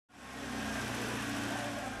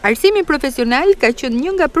Arsimi profesional ka qenë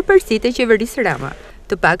një nga përparësitë e qeverisë Rama,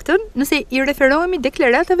 të paktën nëse i referohemi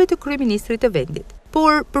deklaratave të kryeministrit të vendit.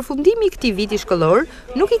 Por përfundimi i këtij viti shkollor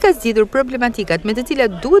nuk i ka zgjidhur problematikat me të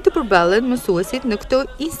cilat duhet të përballen mësuesit në këto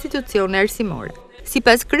institucione arsimore.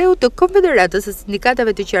 Sipas kreut të Konfederatës së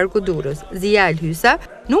Sindikatave të Qarkut Durrës, Zial Hysa,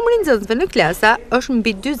 numri i nxënësve në klasa është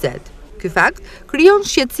mbi 40. Ky fakt krijon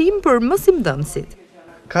shqetësim për mësimdhënësit.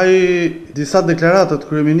 Ka disa deklarata të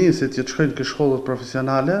kryeministit që të shkojnë ke shkollat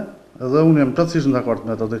profesionale, dhe unë jam plotësisht dakord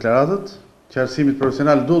me ato deklaratat, që arsimit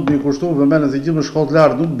profesional duhet të kushtuar vëmendje se gjithë shkollat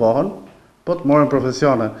lartë nuk bëhen, po të morën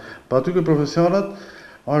profesione. Po aty që profesionet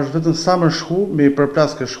është vetëm sa më shku me i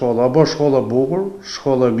përplas ke shkolla, apo shkolla bukur,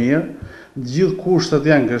 shkolla mirë, gjithë kushtet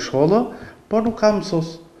janë ke shkolla, po nuk ka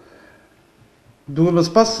mësues.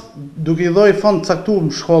 Duke i dhënë fond caktuar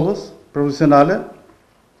shkollës profesionale,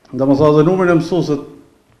 domethënë edhe numrin e mësuesve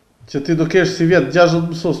që ti do kesh si vjet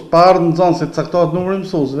 60 mësues, pa ardhur nxënësit caktohet numri i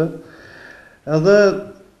mësuesve, edhe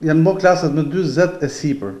janë më klasat me 40 e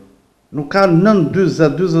sipër. Nuk ka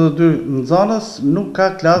 9-40-42 nxënës, nuk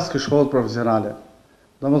ka klasë ke shkollat profesionale.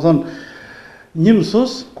 Domethënë, një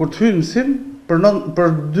mësues kur të hyn mësim për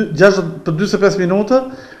 45 minuta,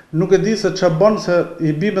 nuk e di se ç'a bën, se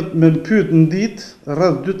i bie me pyet në ditë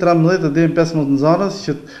rreth 2-13 deri në 15 nxënës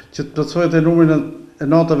që të plotësohet e numrin e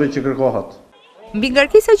notave që kërkohet. Mbi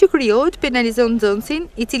ngarkesa që krijohet penalizon nxënësin,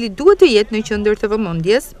 i cili duhet të jetë në qendër të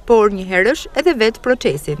vëmendjes, por njëherësh edhe vetë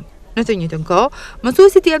procesin. Në të njëjtën kohë,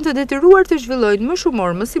 mësuesit janë të detyruar të zhvillojnë më shumë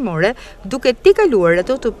orë mësimore, duke tejkaluar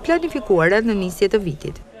ato të planifikuara në nisje të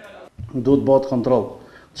vitit. Duhet bëhet kontroll.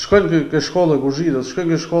 Të shkojnë ke shkolla kuzhine, të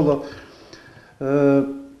shkojnë ke shkolla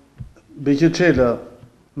Beqeçela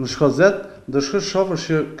në Shkozet, do shkosh shofësh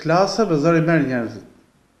që klasa me zëri merr njerëzit,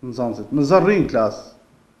 nxënësit. Me zëri në klasë.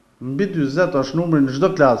 Mbi 40 është numri në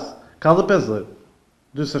çdo klasë, ka dhe 50,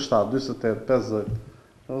 47, 48, 50.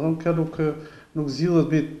 Domethënë kjo nuk zgjidhet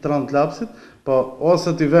mbi 30 lapsit, po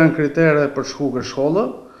ose t'i vënë kritere për shku ke shkolla,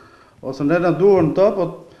 ose ne na duhen to, po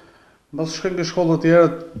mos shkojnë ke shkolla të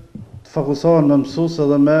tjera të fokusohen me mësues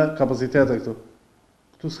edhe me kapacitete këtu.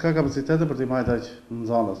 Këtu s'ka kapacitete për t'i marrë aq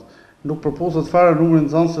nxënës. Nuk përpozohet fare numri i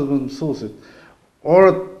nxënësve me mësuesit.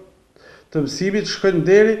 Orët të mësimit shkojnë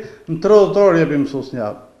deri në 30 orë jepi mësues në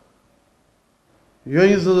javë. Jo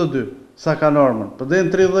 22, sa ka normën, për deri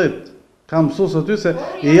në 30, ka mësues aty se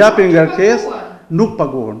i japin ngarkesë, nuk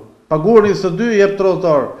paguhen. Paguhen 22, jep 30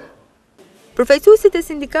 orë. Përfaqësuesit e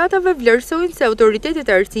sindikatave vlerësojnë se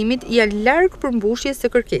autoritetet e arsimit janë larg përmbushjes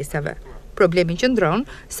së kërkesave. Problemi qëndron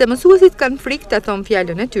se mësuesit kanë frikë ta thonë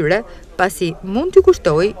fjalën e tyre, pasi mund t'i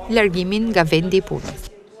kushtojë largimin nga vendi i punës.